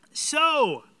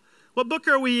So, what book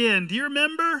are we in? Do you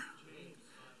remember?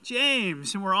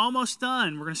 James, and we're almost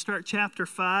done. We're going to start chapter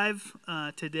 5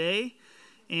 today,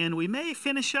 and we may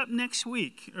finish up next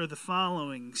week or the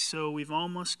following. So we've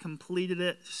almost completed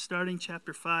it. Starting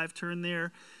chapter 5, turn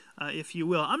there, if you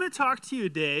will. I'm going to talk to you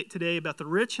today about the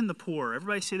rich and the poor.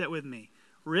 Everybody say that with me.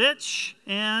 Rich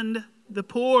and the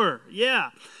poor. Yeah.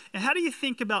 And how do you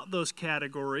think about those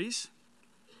categories?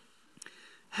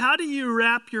 How do you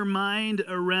wrap your mind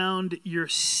around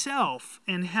yourself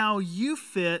and how you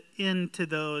fit into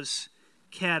those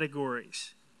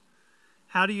categories?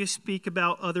 How do you speak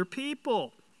about other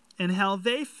people and how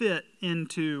they fit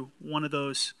into one of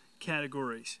those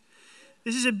categories?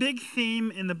 This is a big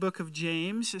theme in the book of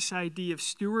James, this idea of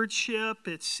stewardship.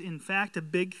 It's, in fact, a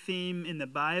big theme in the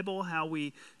Bible, how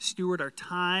we steward our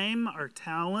time, our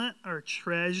talent, our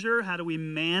treasure. How do we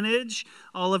manage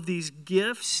all of these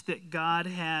gifts that God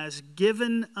has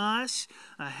given us?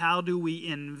 How do we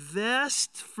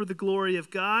invest for the glory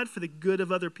of God, for the good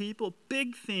of other people?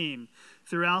 Big theme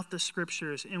throughout the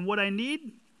Scriptures. And what I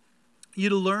need you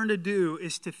to learn to do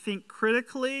is to think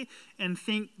critically and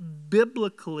think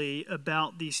biblically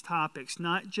about these topics,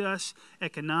 not just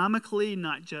economically,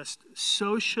 not just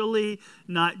socially,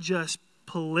 not just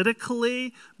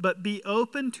politically, but be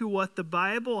open to what the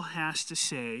Bible has to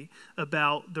say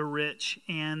about the rich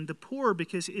and the poor,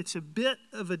 because it's a bit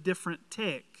of a different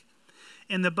take.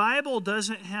 And the Bible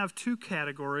doesn't have two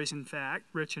categories, in fact,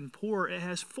 rich and poor. It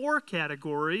has four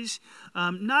categories,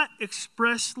 not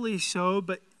expressly so,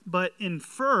 but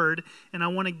inferred, and I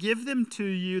want to give them to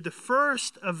you. The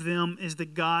first of them is the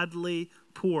godly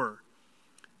poor.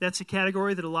 That's a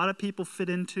category that a lot of people fit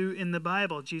into in the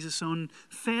Bible. Jesus' own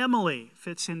family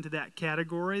fits into that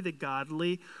category, the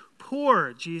godly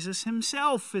poor. Jesus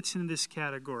himself fits into this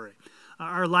category.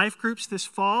 Our life groups this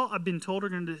fall, I've been told, are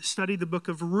going to study the book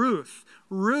of Ruth.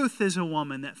 Ruth is a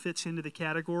woman that fits into the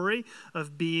category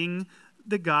of being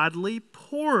the godly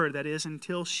poor. That is,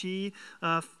 until she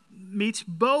meets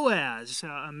Boaz,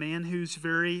 a man who's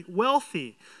very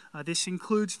wealthy. This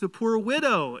includes the poor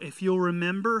widow, if you'll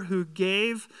remember, who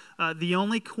gave the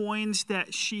only coins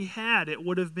that she had. It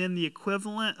would have been the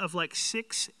equivalent of like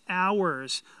 6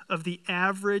 hours of the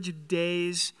average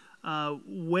day's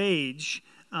wage.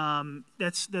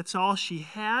 That's all she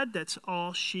had. That's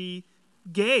all she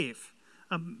gave.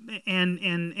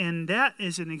 And that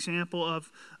is an example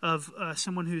of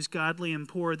someone who's godly and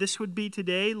poor. This would be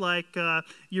today like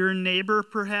your neighbor,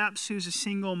 perhaps, who's a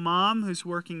single mom, who's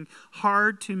working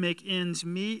hard to make ends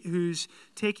meet, who's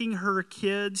taking her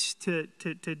kids to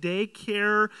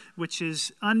daycare, which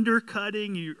is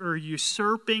undercutting or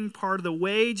usurping part of the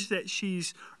wage that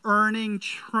she's earning,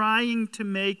 trying to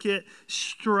make it,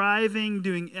 striving,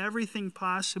 doing everything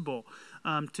possible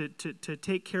to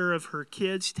take care of her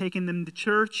kids, taking them to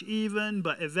church even,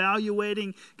 but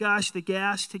evaluating, gosh, the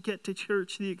gas to get to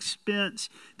church, the expense.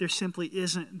 There simply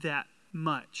isn't that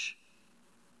much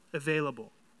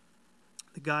available.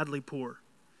 The godly poor.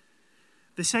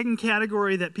 The second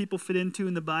category that people fit into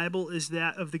in the Bible is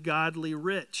that of the godly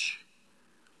rich.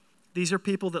 These are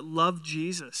people that love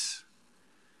Jesus.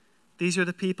 These are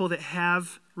the people that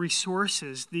have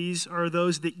resources. These are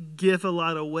those that give a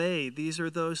lot away. These are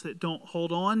those that don't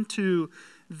hold on to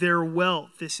their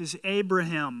wealth. This is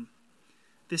Abraham.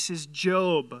 This is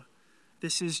Job.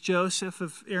 This is Joseph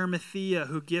of Arimathea,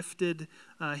 who gifted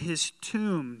his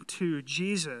tomb to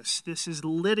Jesus. This is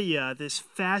Lydia, this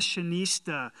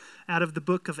fashionista out of the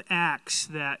book of Acts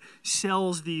that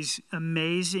sells these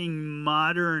amazing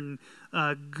modern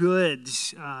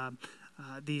goods,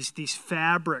 these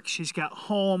fabrics. She's got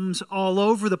homes all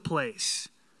over the place.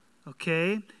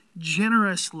 Okay?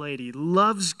 Generous lady,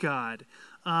 loves God.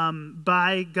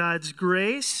 By God's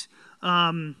grace,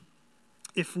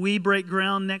 if we break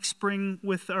ground next spring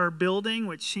with our building,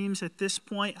 which seems at this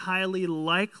point highly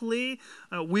likely,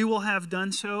 we will have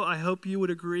done so. I hope you would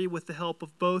agree, with the help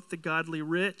of both the godly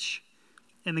rich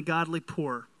and the godly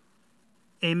poor.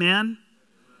 Amen?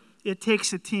 It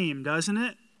takes a team, doesn't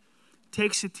it? It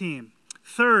takes a team.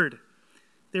 Third,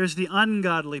 there's the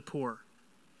ungodly poor.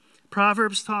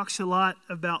 Proverbs talks a lot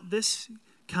about this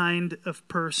kind of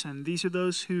person. These are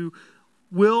those who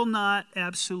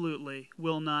absolutely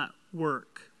will not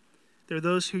work. They're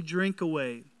those who drink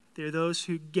away. They're those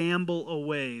who gamble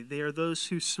away. They are those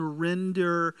who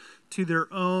surrender to their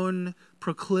own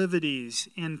proclivities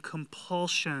and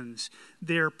compulsions.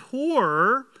 They're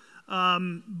poor,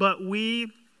 but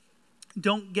we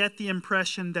don't get the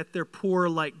impression that they're poor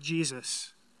like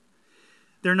Jesus.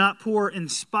 They're not poor in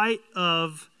spite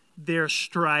of their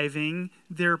striving.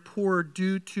 They're poor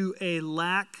due to a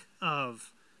lack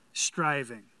of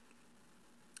striving.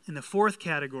 And the fourth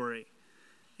category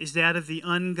is that of the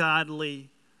ungodly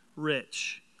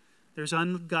rich. There's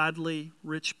ungodly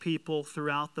rich people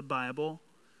throughout the Bible.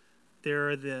 There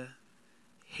are the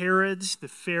Herods, the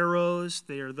Pharaohs.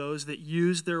 They are those that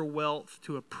use their wealth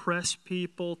to oppress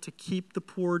people, to keep the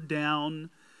poor down.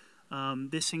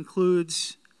 This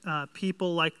includes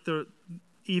people like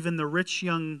even the rich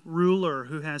young ruler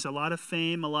who has a lot of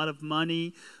fame, a lot of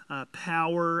money,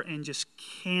 power, and just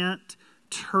can't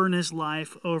turn his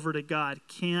life over to God,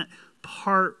 can't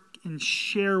part and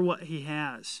share what he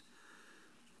has.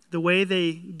 The way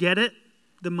they get it,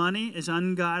 the money, is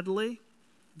ungodly.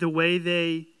 The way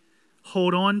they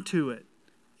hold on to it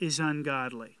is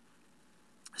ungodly.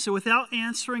 So without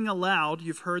answering aloud,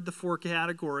 you've heard the four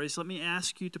categories. Let me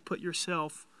ask you to put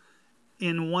yourself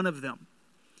in one of them.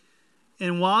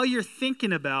 And while you're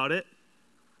thinking about it,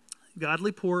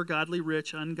 godly poor, godly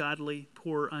rich, ungodly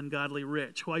poor, ungodly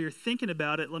rich. While you're thinking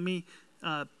about it, let me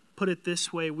put it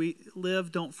this way. We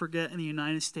live, don't forget, in the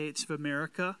United States of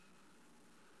America.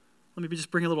 Let me just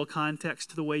bring a little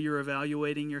context to the way you're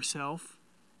evaluating yourself.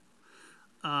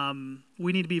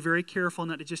 We need to be very careful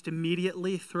not to just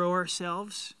immediately throw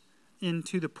ourselves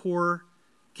into the poor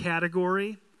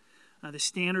category. The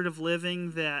standard of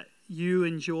living that you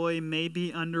enjoy may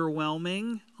be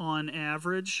underwhelming on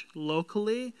average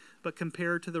locally, but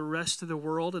compared to the rest of the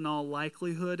world, in all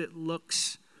likelihood, it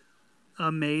looks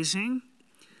amazing.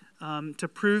 To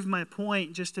prove my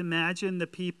point, just imagine the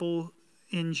people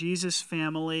in Jesus'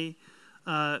 family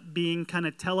being kind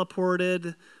of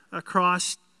teleported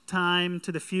across time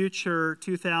to the future,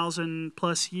 2,000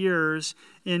 plus years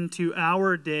into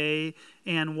our day,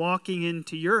 and walking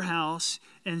into your house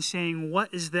and saying,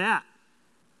 "What is that?"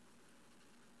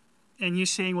 And you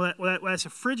saying, well, that's a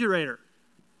refrigerator.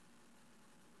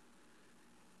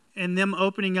 And them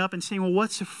opening up and saying, well,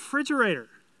 what's a refrigerator?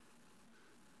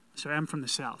 Sorry, I'm from the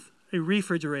South. A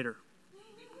refrigerator.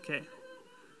 Okay.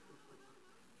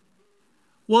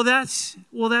 Well, that's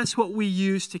what we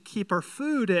use to keep our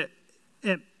food at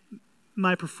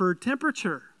my preferred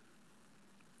temperature.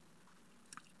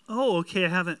 Oh, okay, I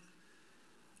haven't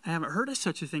heard of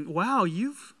such a thing. Wow,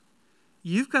 you've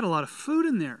got a lot of food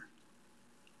in there.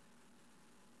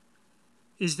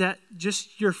 Is that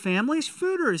just your family's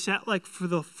food, or is that like for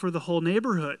the whole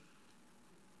neighborhood?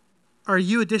 Are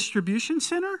you a distribution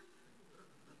center?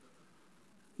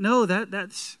 No,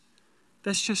 that's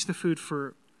just the food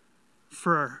for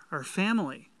our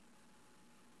family.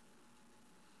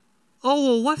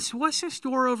 Oh, well, what's this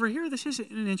door over here? This is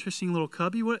an interesting little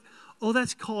cubby. What? Oh,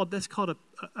 that's called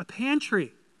a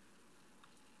pantry.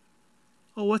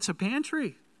 Oh, what's a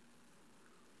pantry?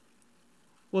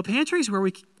 Well, a pantry is where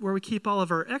we keep all of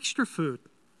our extra food.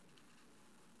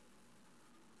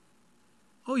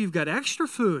 Oh, you've got extra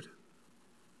food.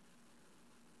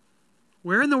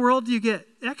 Where in the world do you get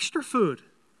extra food?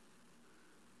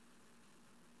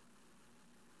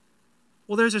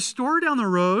 Well, there's a store down the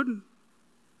road,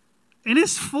 and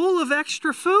it's full of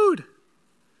extra food.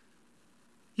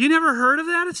 You never heard of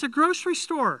that? It's a grocery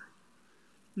store.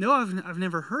 No, I've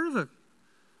never heard of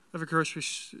a grocery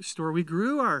store. We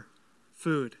grew our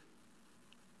food.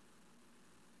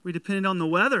 We depended on the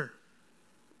weather.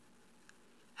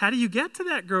 How do you get to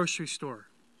that grocery store?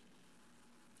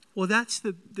 Well, that's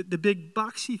the big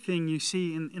boxy thing you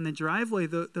see in the driveway.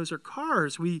 Those are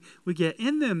cars. We get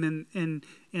in them and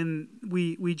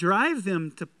we drive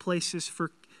them to places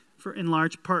for in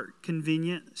large part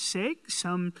convenient sake.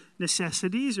 Some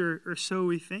necessities or so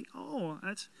we think. Oh,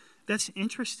 that's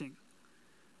interesting.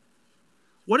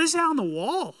 What is that on the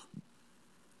wall?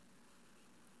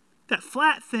 That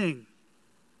flat thing.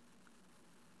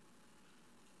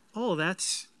 Oh,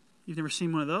 you've never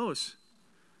seen one of those.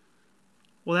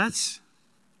 Well, that's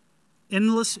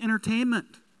endless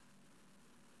entertainment.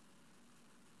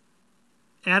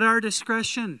 At our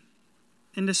discretion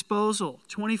and disposal,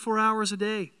 24 hours a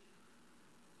day,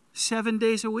 7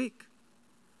 days a week.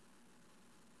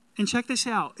 And check this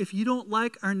out. If you don't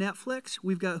like our Netflix,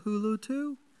 we've got Hulu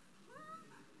too.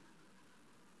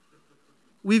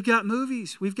 We've got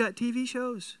movies. We've got TV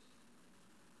shows.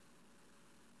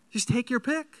 Just take your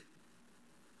pick.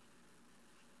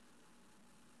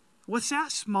 What's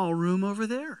that small room over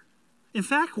there? In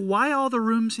fact, why all the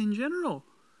rooms in general?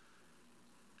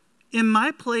 In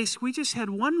my place, we just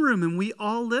had one room and we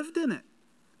all lived in it.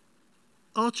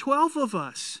 All 12 of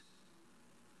us.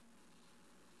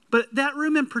 But that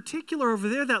room in particular over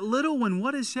there, that little one,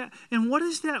 what is that? And what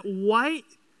is that white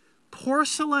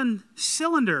porcelain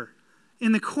cylinder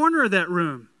in the corner of that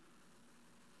room?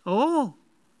 Oh.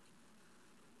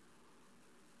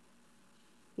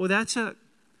 Well, that's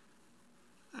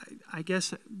I guess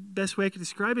the best way I could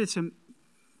describe it, it's a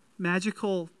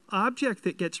magical object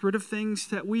that gets rid of things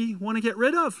that we want to get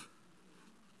rid of.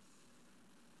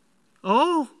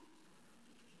 Oh,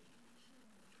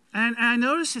 and I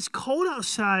notice it's cold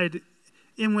outside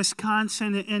in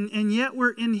Wisconsin, and yet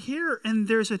we're in here, and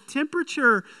there's a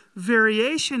temperature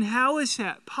variation. How is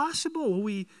that possible?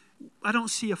 I don't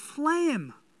see a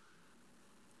flame.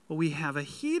 Well, we have a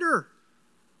heater.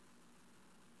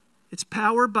 It's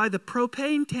powered by the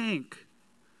propane tank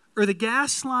or the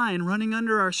gas line running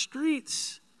under our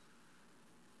streets.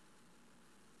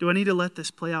 Do I need to let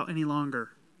this play out any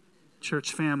longer,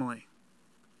 church family?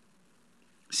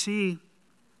 See,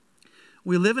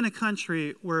 we live in a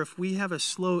country where if we have a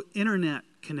slow internet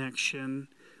connection,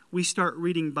 we start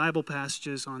reading Bible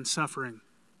passages on suffering.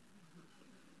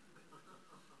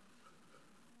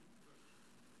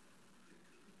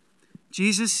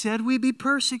 Jesus said we'd be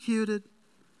persecuted.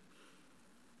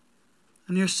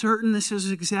 And you're certain this is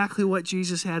exactly what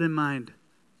Jesus had in mind.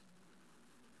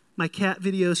 My cat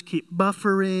videos keep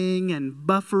buffering and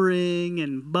buffering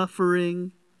and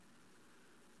buffering.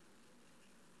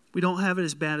 We don't have it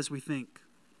as bad as we think,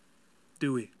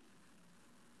 do we?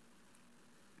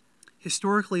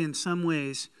 Historically, in some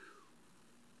ways,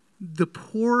 the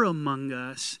poor among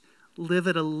us live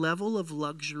at a level of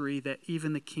luxury that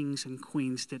even the kings and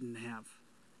queens didn't have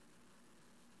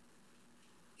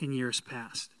in years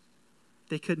past.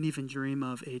 They couldn't even dream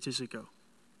of ages ago.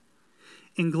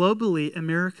 And globally,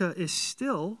 America is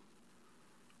still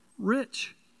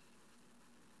rich.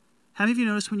 How many of you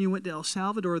noticed when you went to El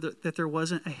Salvador that there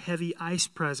wasn't a heavy ICE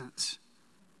presence?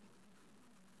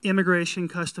 Immigration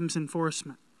Customs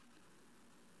Enforcement.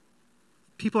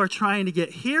 People are trying to get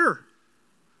here.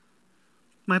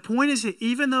 My point is that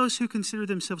even those who consider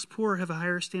themselves poor have a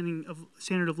higher standard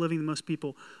of living than most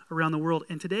people around the world.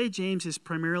 And today, James is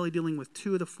primarily dealing with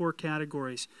two of the four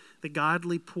categories, the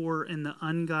godly poor and the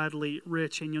ungodly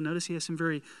rich. And you'll notice he has some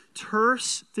very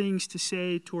terse things to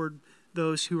say toward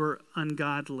those who are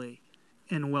ungodly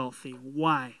and wealthy.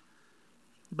 Why?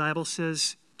 The Bible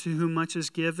says, to whom much is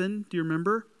given, do you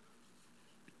remember?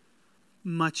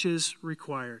 Much is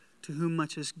required. To whom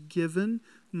much is given,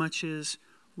 much is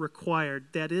required.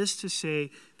 That is to say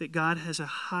that God has a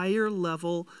higher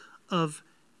level of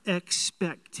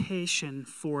expectation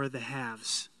for the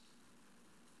haves.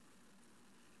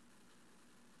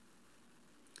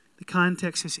 The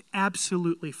context is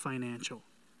absolutely financial.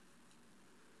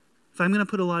 If I'm going to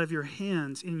put a lot of your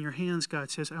hands in your hands,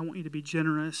 God says, I want you to be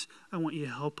generous. I want you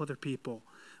to help other people.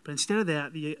 But instead of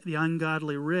that, the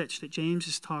ungodly rich that James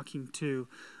is talking to,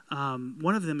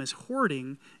 one of them is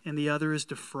hoarding and the other is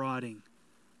defrauding.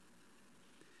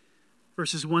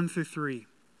 Verses 1 through 3.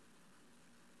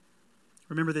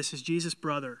 Remember, this is Jesus'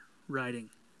 brother writing.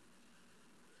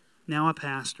 Now a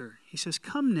pastor. He says,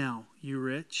 come now, you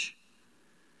rich.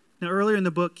 Now, earlier in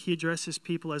the book, he addresses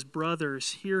people as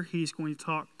brothers. Here, he's going to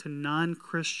talk to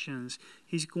non-Christians.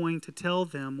 He's going to tell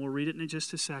them, we'll read it in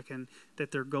just a second,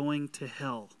 that they're going to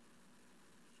hell.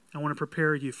 I want to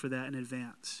prepare you for that in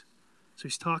advance. So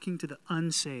he's talking to the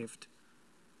unsaved.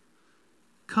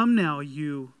 Come now,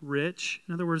 you rich.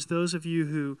 In other words, those of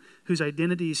you whose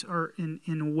identities are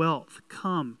in wealth,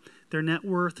 come. Their net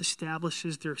worth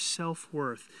establishes their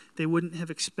self-worth. They wouldn't have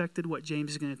expected what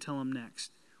James is going to tell them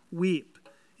next. Weep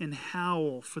and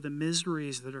howl for the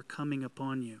miseries that are coming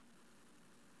upon you.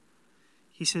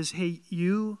 He says, hey,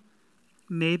 you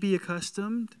may be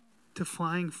accustomed to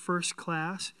flying first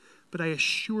class, but I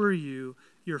assure you,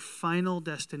 your final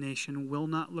destination will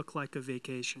not look like a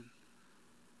vacation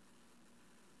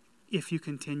if you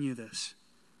continue this.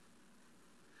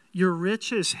 Your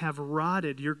riches have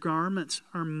rotted. Your garments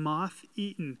are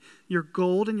moth-eaten. Your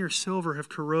gold and your silver have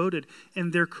corroded,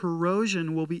 and their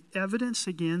corrosion will be evidence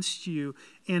against you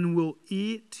and will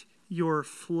eat your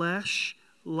flesh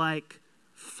like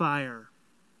fire.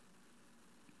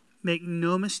 Make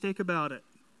no mistake about it.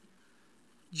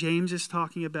 James is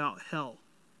talking about hell.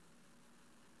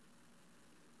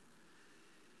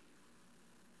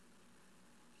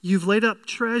 You've laid up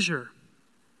treasure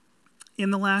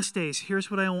in the last days. Here's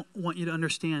what I want you to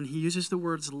understand. He uses the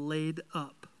words laid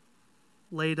up.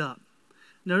 Laid up.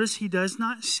 Notice he does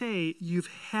not say you've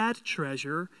had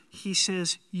treasure. He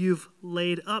says you've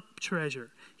laid up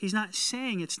treasure. He's not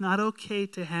saying it's not okay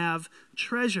to have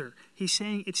treasure. He's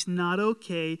saying it's not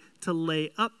okay to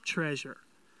lay up treasure.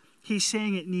 He's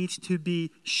saying it needs to be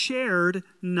shared,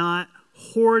 not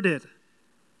hoarded.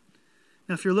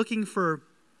 Now, if you're looking for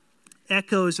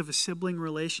echoes of a sibling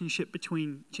relationship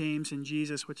between James and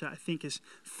Jesus, which I think is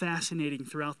fascinating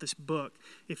throughout this book.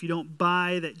 If you don't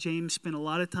buy that James spent a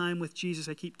lot of time with Jesus,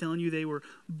 I keep telling you they were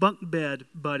bunk bed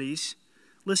buddies.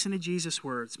 Listen to Jesus'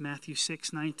 words, Matthew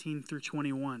 6:19 through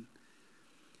 21.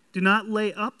 Do not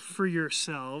lay up for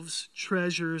yourselves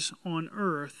treasures on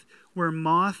earth where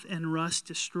moth and rust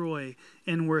destroy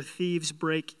and where thieves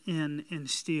break in and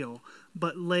steal.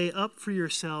 But lay up for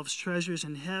yourselves treasures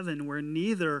in heaven where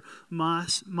neither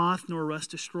moth nor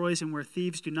rust destroys and where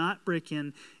thieves do not break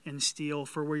in and steal.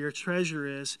 For where your treasure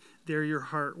is, there your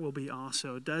heart will be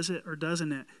also. Does it or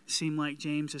doesn't it seem like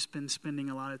James has been spending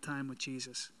a lot of time with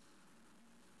Jesus?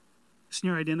 It's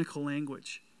near identical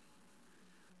language.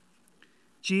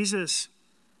 Jesus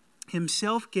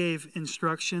himself gave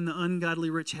instruction. The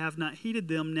ungodly rich have not heeded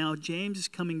them. Now James is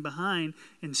coming behind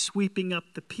and sweeping up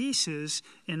the pieces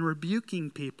and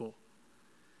rebuking people.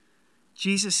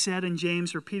 Jesus said, and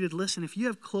James repeated, listen, if you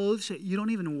have clothes that you don't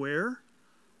even wear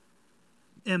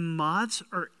and moths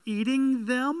are eating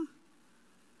them,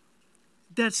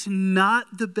 that's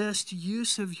not the best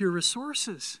use of your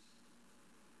resources.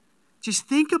 Just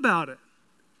think about it.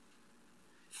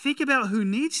 Think about who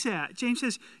needs that. James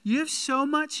says, you have so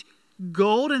much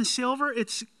gold and silver,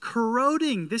 it's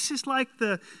corroding. This is like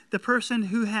the person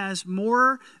who has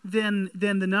more than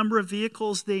the number of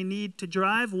vehicles they need to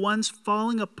drive. One's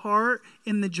falling apart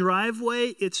in the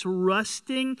driveway. It's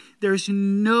rusting. There's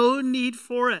no need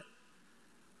for it.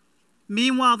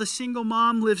 Meanwhile, the single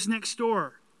mom lives next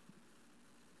door.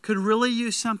 Could really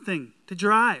use something to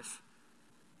drive.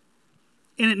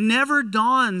 And it never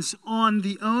dawns on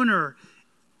the owner,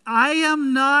 I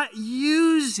am not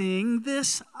using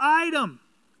this item.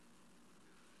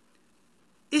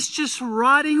 It's just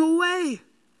rotting away.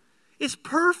 It's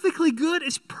perfectly good.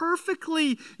 It's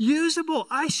perfectly usable.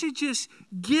 I should just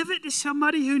give it to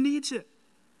somebody who needs it.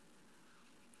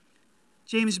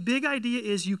 James' big idea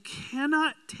is you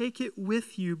cannot take it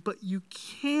with you, but you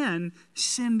can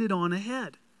send it on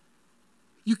ahead.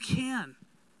 You can.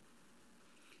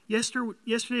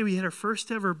 Yesterday we had our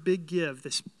first ever big give,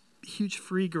 this huge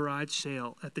free garage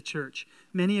sale at the church.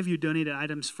 Many of you donated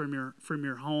items from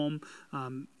your home.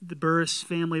 The Burris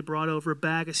family brought over a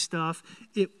bag of stuff.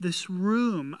 This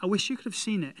room, I wish you could have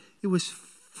seen it. It was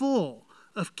full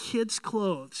of kids'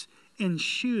 clothes and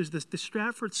shoes. The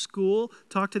Stratford School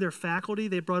talked to their faculty.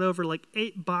 They brought over like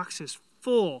 8 boxes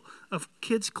full of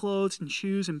kids' clothes and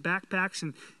shoes and backpacks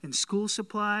and school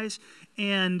supplies.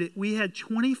 And we had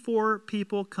 24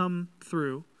 people come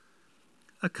through.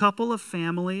 A couple of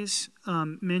families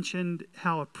mentioned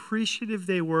how appreciative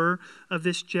they were of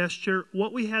this gesture.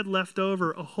 What we had left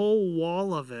over, a whole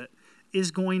wall of it, is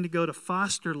going to go to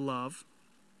Foster Love,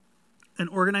 an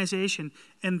organization,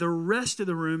 and the rest of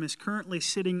the room is currently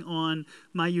sitting on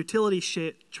my utility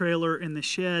trailer in the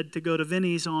shed to go to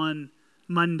Vinny's on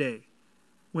Monday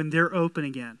when they're open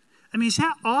again. I mean, is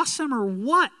that awesome or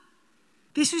what?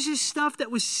 This is just stuff that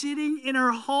was sitting in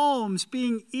our homes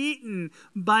being eaten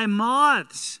by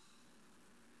moths.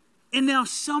 And now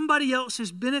somebody else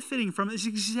is benefiting from it. It's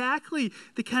exactly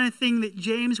the kind of thing that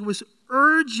James was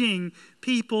urging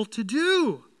people to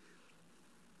do.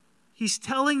 He's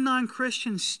telling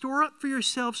non-Christians, store up for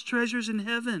yourselves treasures in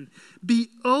heaven. Be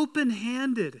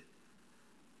open-handed.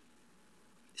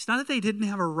 It's not that they didn't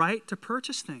have a right to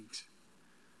purchase things.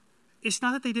 It's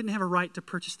not that they didn't have a right to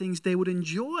purchase things they would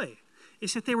enjoy.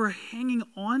 It's that they were hanging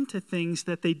on to things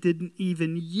that they didn't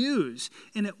even use.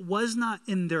 And it was not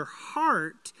in their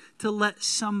heart to let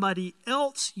somebody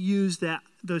else use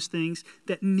those things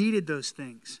that needed those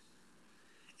things.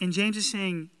 And James is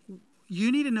saying,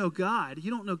 you need to know God.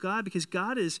 You don't know God because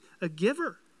God is a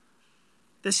giver.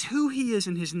 That's who he is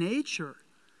in his nature.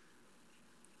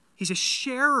 He's a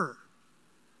sharer.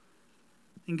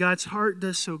 And God's heart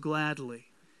does so gladly.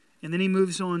 And then he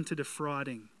moves on to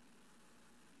defrauding.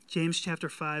 James chapter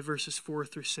 5, verses 4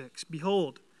 through 6.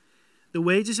 Behold, the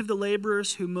wages of the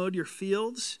laborers who mowed your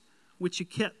fields, which you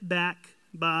kept back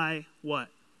by what?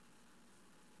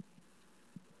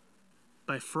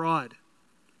 By fraud.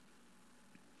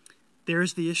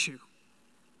 There's the issue.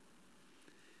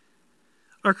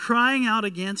 Are crying out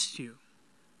against you.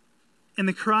 And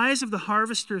the cries of the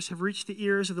harvesters have reached the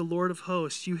ears of the Lord of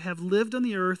hosts. You have lived on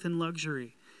the earth in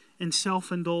luxury and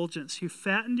self-indulgence. You've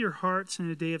fattened your hearts in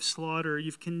a day of slaughter.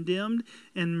 You've condemned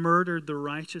and murdered the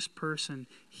righteous person.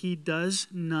 He does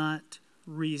not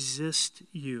resist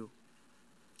you.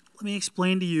 Let me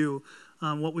explain to you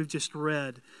what we've just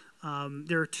read.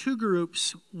 There are two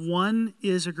groups. One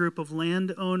is a group of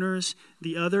landowners.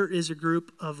 The other is a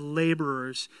group of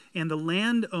laborers. And the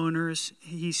landowners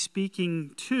he's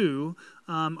speaking to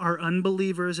are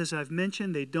unbelievers, as I've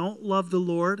mentioned. They don't love the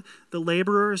Lord. The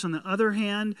laborers, on the other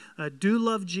hand, do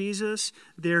love Jesus.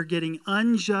 They're getting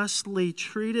unjustly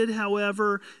treated,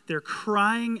 however. They're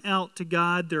crying out to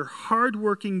God. They're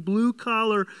hardworking,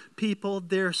 blue-collar people.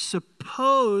 They're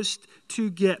supposed to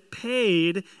get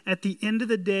paid at the end of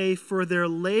the day for their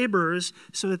labors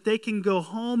so that they can go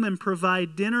home and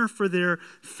provide dinner for their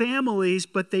families,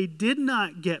 but they did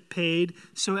not get paid.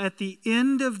 So at the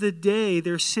end of the day,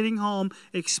 they're sitting home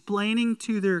explaining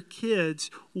to their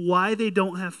kids why they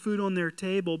don't have food on their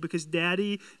table because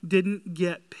daddy didn't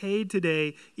get paid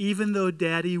today, even though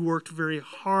daddy worked very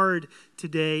hard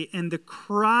today. And the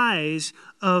cries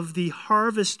of the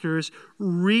harvesters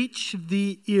reach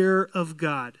the ear of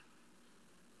God.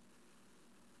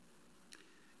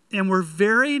 And we're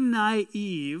very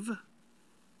naive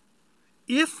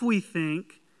if we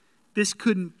think this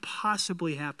couldn't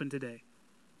possibly happen today.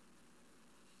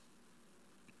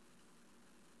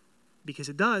 Because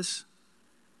it does.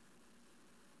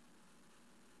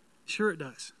 Sure it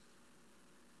does.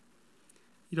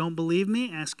 You don't believe me?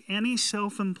 Ask any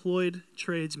self-employed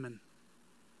tradesman.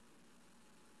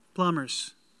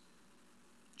 Plumbers,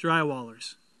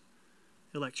 drywallers,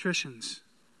 electricians.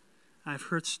 I've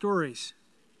heard stories.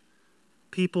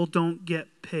 People don't get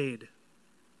paid.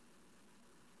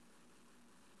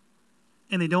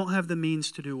 And they don't have the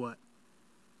means to do what?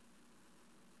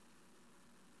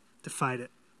 To fight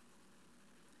it.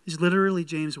 It's literally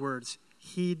James' words.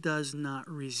 He does not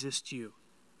resist you.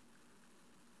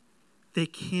 They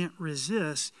can't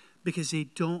resist because they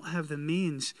don't have the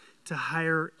means to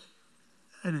hire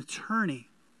an attorney.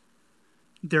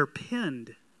 They're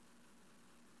pinned.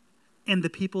 And the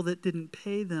people that didn't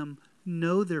pay them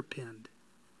know they're pinned.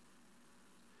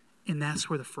 And that's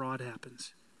where the fraud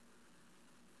happens.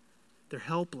 They're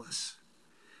helpless.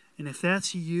 And if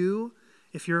that's you,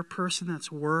 if you're a person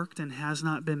that's worked and has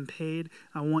not been paid,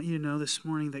 I want you to know this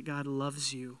morning that God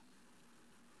loves you.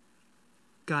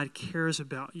 God cares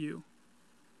about you.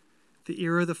 The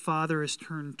ear of the Father is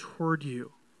turned toward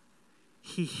you.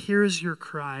 He hears your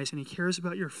cries and He cares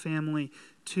about your family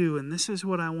too. And this is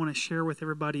what I want to share with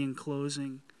everybody in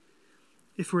closing.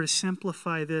 If we're to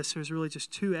simplify this, there's really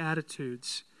just two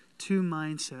attitudes, two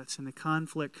mindsets in the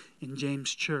conflict in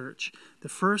James' church. The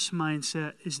first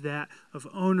mindset is that of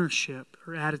ownership,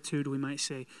 or attitude, we might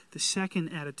say. The second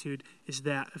attitude is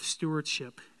that of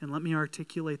stewardship. And let me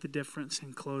articulate the difference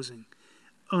in closing.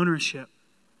 Ownership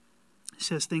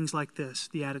says things like this,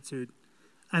 the attitude: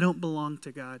 I don't belong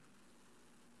to God.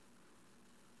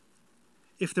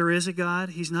 If there is a God,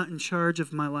 He's not in charge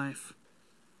of my life.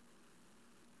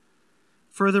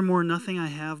 Furthermore, nothing I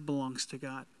have belongs to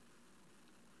God.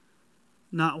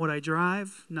 Not what I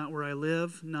drive, not where I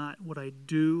live, not what I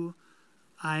do.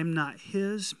 I'm not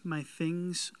His. My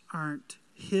things aren't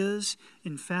His.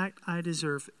 In fact, I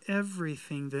deserve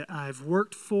everything that I've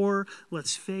worked for.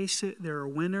 Let's face it, there are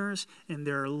winners and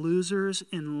there are losers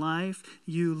in life.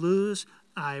 You lose,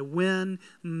 I win.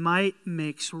 Might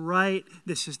makes right.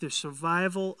 This is the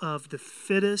survival of the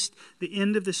fittest. The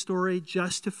end of the story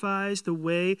justifies the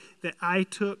way that I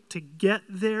took to get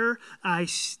there. I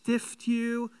stiffed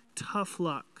you. Tough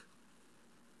luck.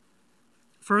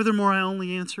 Furthermore, I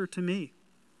only answer to me.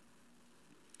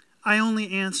 I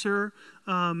only answer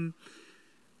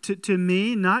to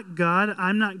me, not God.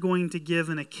 I'm not going to give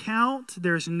an account.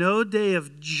 There's no day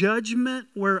of judgment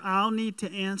where I'll need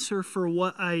to answer for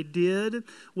what I did.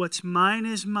 What's mine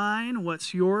is mine.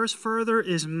 What's yours further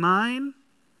is mine.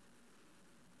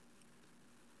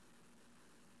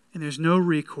 And there's no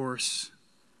recourse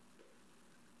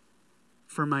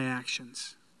for my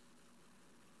actions.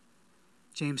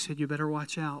 James said, you better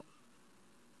watch out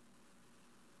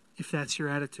if that's your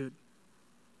attitude.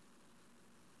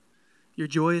 Your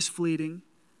joy is fleeting.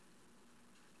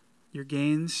 Your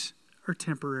gains are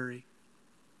temporary.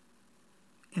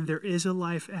 And there is a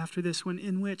life after this one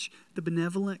in which the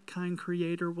benevolent, kind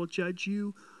Creator will judge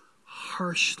you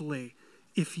harshly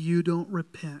if you don't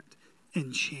repent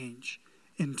and change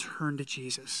and turn to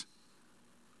Jesus.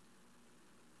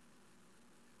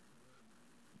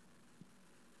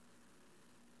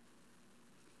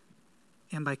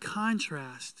 And by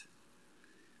contrast,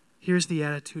 here's the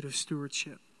attitude of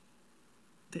stewardship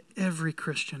that every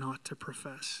Christian ought to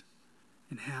profess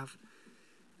and have.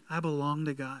 I belong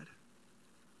to God.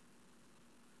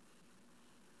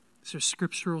 So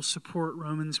scriptural support,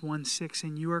 Romans 1:6,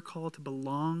 and you are called to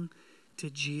belong to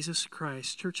Jesus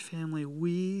Christ. Church family,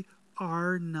 we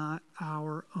are not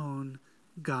our own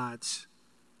gods.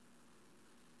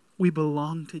 We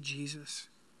belong to Jesus.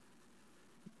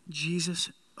 Jesus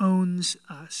owns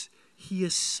us. He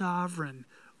is sovereign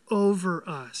over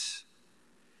us.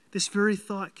 This very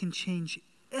thought can change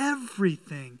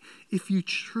everything if you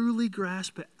truly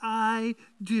grasp it. I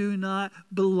do not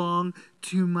belong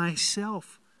to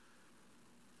myself.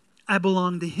 I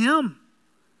belong to Him.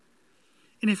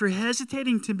 And if you're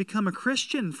hesitating to become a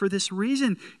Christian for this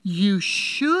reason, you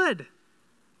should.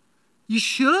 You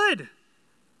should.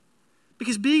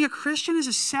 Because being a Christian is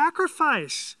a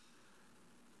sacrifice.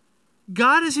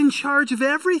 God is in charge of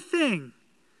everything.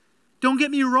 Don't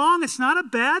get me wrong, it's not a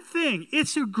bad thing.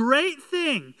 It's a great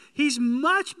thing. He's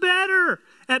much better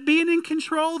at being in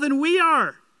control than we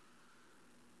are.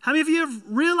 How many of you have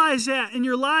realized that in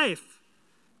your life?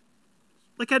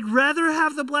 Like, I'd rather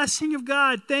have the blessing of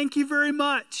God. Thank you very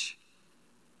much.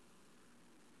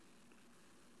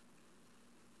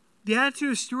 The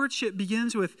attitude of stewardship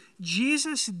begins with,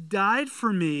 Jesus died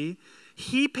for me.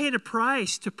 He paid a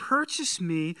price to purchase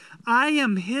me. I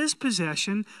am His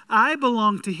possession. I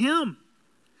belong to Him.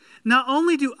 Not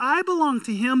only do I belong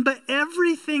to Him, but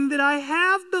everything that I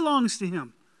have belongs to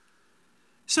Him.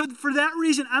 So for that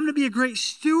reason, I'm going to be a great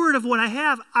steward of what I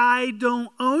have. I don't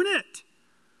own it.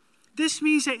 This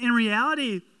means that in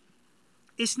reality,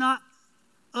 it's not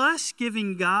us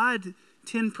giving God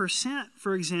 10%,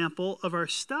 for example, of our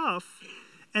stuff,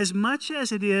 as much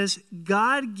as it is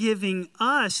God giving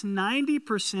us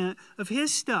 90% of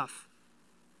His stuff.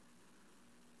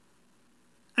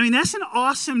 I mean, that's an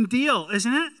awesome deal,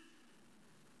 isn't it?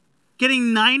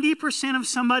 Getting 90% of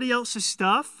somebody else's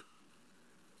stuff.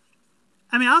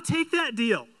 I mean, I'll take that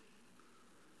deal.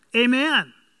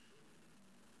 Amen.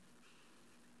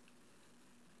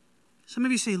 Some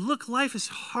of you say, look, life is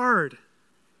hard.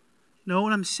 No,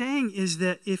 what I'm saying is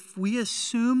that if we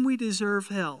assume we deserve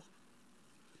hell,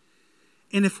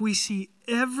 and if we see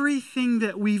everything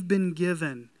that we've been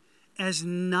given as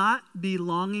not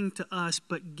belonging to us,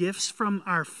 but gifts from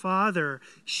our Father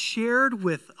shared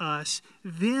with us,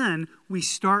 then we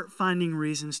start finding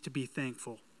reasons to be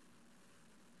thankful.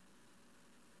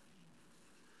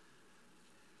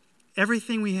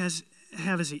 Everything we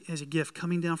have as a gift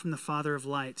coming down from the Father of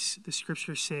lights, the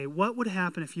scriptures say, what would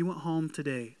happen if you went home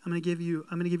today? I'm going to give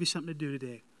you something to do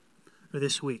today or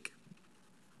this week.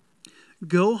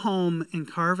 Go home and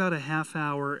carve out a half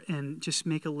hour and just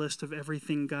make a list of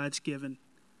everything God's given.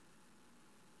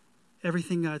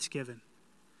 Everything God's given.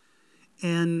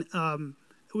 And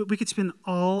we could spend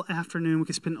all afternoon, we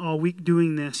could spend all week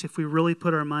doing this if we really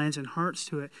put our minds and hearts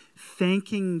to it,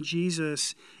 thanking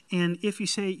Jesus. And if you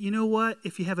say, you know what,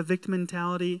 if you have a victim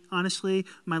mentality, honestly,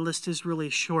 my list is really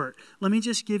short. Let me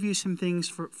just give you some things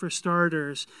for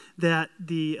starters that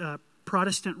the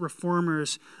Protestant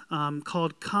reformers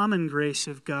called common grace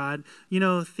of God. You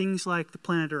know, things like the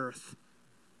planet Earth.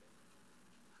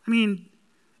 I mean,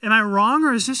 am I wrong,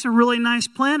 or is this a really nice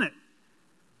planet?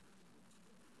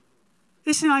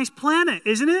 It's a nice planet,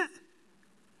 isn't it?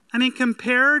 I mean,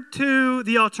 compared to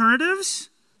the alternatives,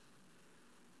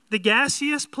 the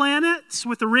gaseous planets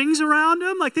with the rings around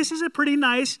them, like, this is a pretty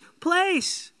nice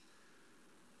place.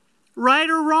 Right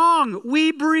or wrong,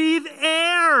 we breathe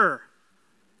air.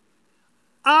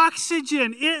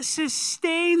 Oxygen, it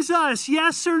sustains us,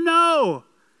 yes or no?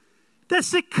 That's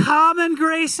the common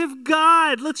grace of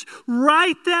God. Let's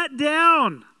write that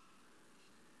down.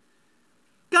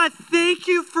 God, thank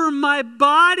you for my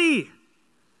body.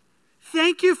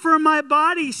 Thank you for my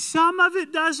body. Some of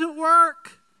it doesn't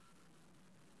work,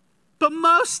 but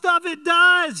most of it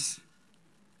does.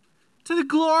 To the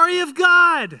glory of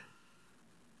God.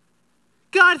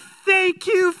 God, thank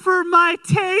you for my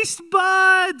taste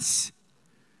buds.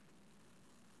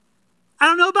 I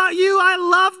don't know about you, I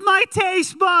love my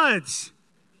taste buds.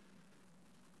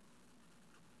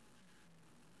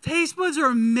 Taste buds are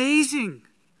amazing.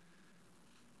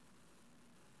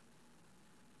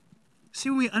 See,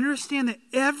 when we understand that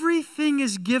everything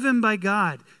is given by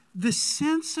God, the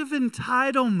sense of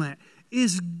entitlement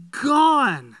is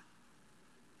gone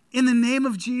in the name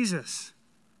of Jesus.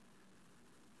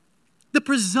 The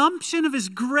presumption of His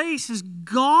grace is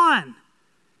gone.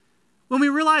 When we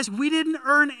realize we didn't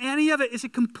earn any of it, it's a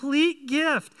complete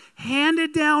gift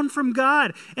handed down from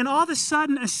God. And all of a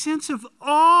sudden, a sense of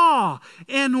awe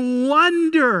and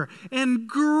wonder and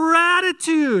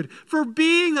gratitude for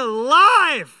being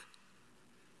alive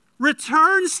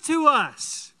returns to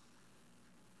us.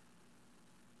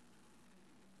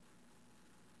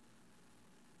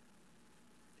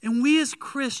 And we as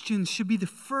Christians should be the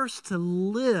first to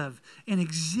live and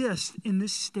exist in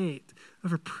this state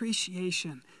of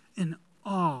appreciation and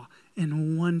awe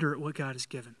and wonder at what God has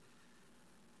given.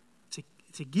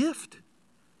 It's a gift.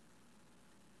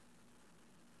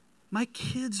 My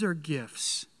kids are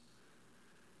gifts.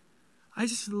 I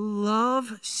just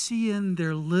love seeing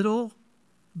their little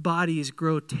bodies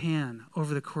grow tan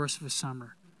over the course of a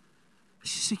summer.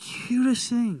 It's just the cutest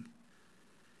thing.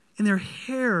 And their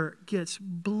hair gets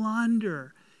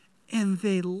blonder, and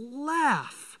they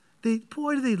laugh.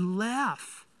 Boy, do they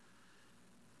laugh.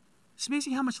 It's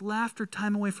amazing how much laughter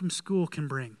time away from school can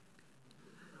bring.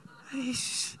 They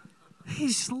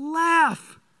just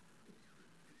laugh.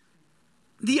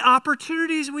 The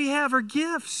opportunities we have are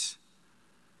gifts.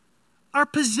 Our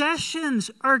possessions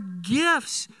are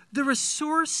gifts. The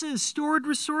resources, stored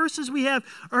resources we have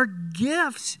are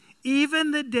gifts. Even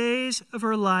the days of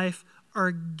our life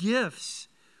are gifts.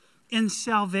 In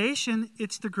salvation,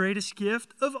 it's the greatest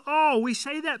gift of all. We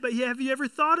say that, but have you ever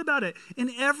thought about it?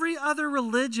 In every other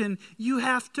religion, you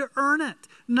have to earn it.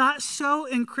 Not so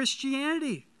in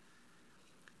Christianity.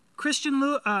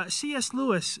 C.S.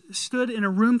 Lewis stood in a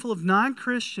room full of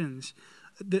non-Christians,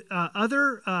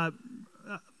 other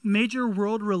major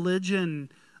world religion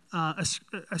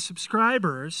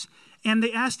subscribers, and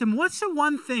they asked him, what's the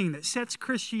one thing that sets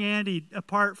Christianity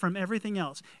apart from everything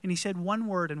else? And he said one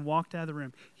word and walked out of the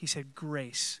room. He said,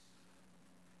 grace.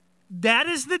 That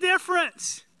is the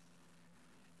difference.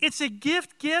 It's a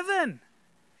gift given.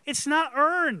 It's not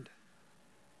earned.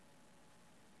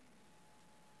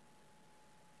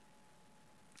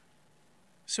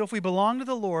 So if we belong to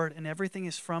the Lord and everything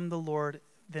is from the Lord,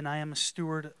 then I am a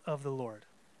steward of the Lord.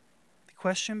 The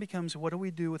question becomes, what do we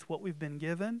do with what we've been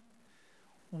given?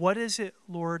 What is it,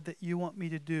 Lord, that you want me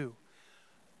to do?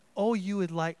 Oh, you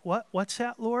would like, what? What's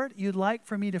that, Lord? You'd like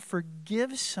for me to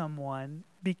forgive someone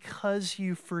because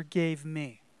you forgave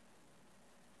me.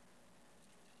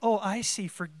 Oh, I see.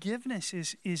 Forgiveness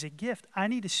is a gift. I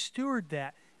need to steward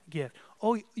that gift.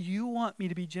 Oh, you want me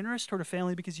to be generous toward a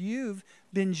family because you've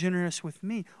been generous with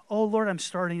me. Oh, Lord, I'm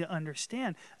starting to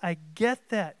understand. I get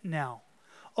that now.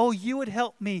 Oh, you would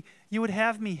help me. You would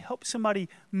have me help somebody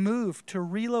move, to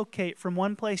relocate from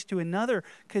one place to another.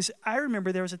 Because I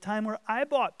remember there was a time where I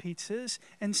bought pizzas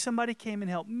and somebody came and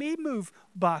helped me move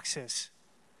boxes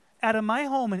out of my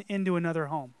home and into another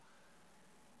home.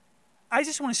 I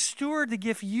just want to steward the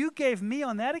gift you gave me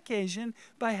on that occasion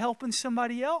by helping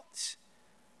somebody else.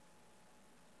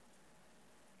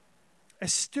 A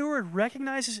steward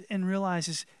recognizes and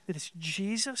realizes that it's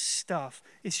Jesus' stuff,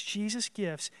 it's Jesus'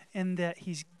 gifts, and that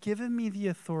he's given me the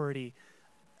authority,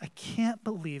 I can't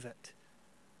believe it,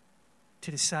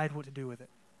 to decide what to do with it.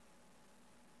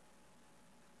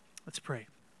 Let's pray.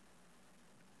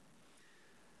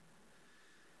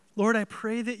 Lord, I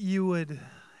pray that you would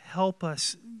help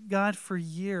us. God, for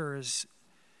years,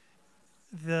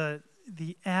 the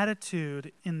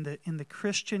attitude in the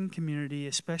Christian community,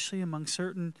 especially among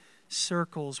certain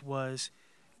circles, was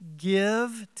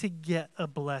give to get a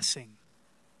blessing.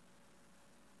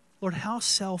 Lord, how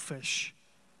selfish,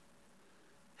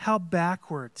 how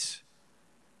backwards.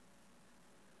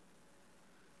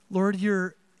 Lord,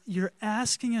 you're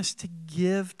asking us to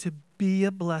give to be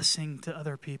a blessing to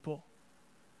other people.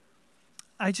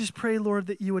 I just pray, Lord,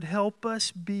 that you would help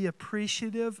us be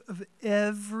appreciative of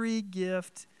every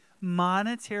gift,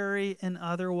 monetary and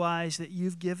otherwise, that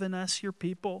you've given us, your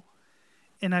people.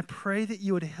 And I pray that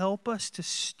you would help us to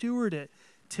steward it,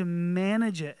 to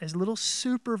manage it as little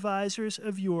supervisors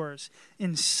of yours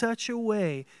in such a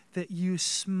way that you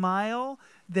smile,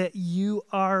 that you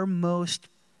are most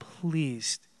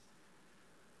pleased,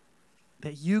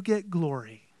 that you get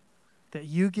glory, that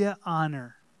you get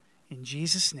honor. In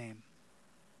Jesus' name,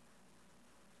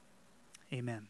 amen.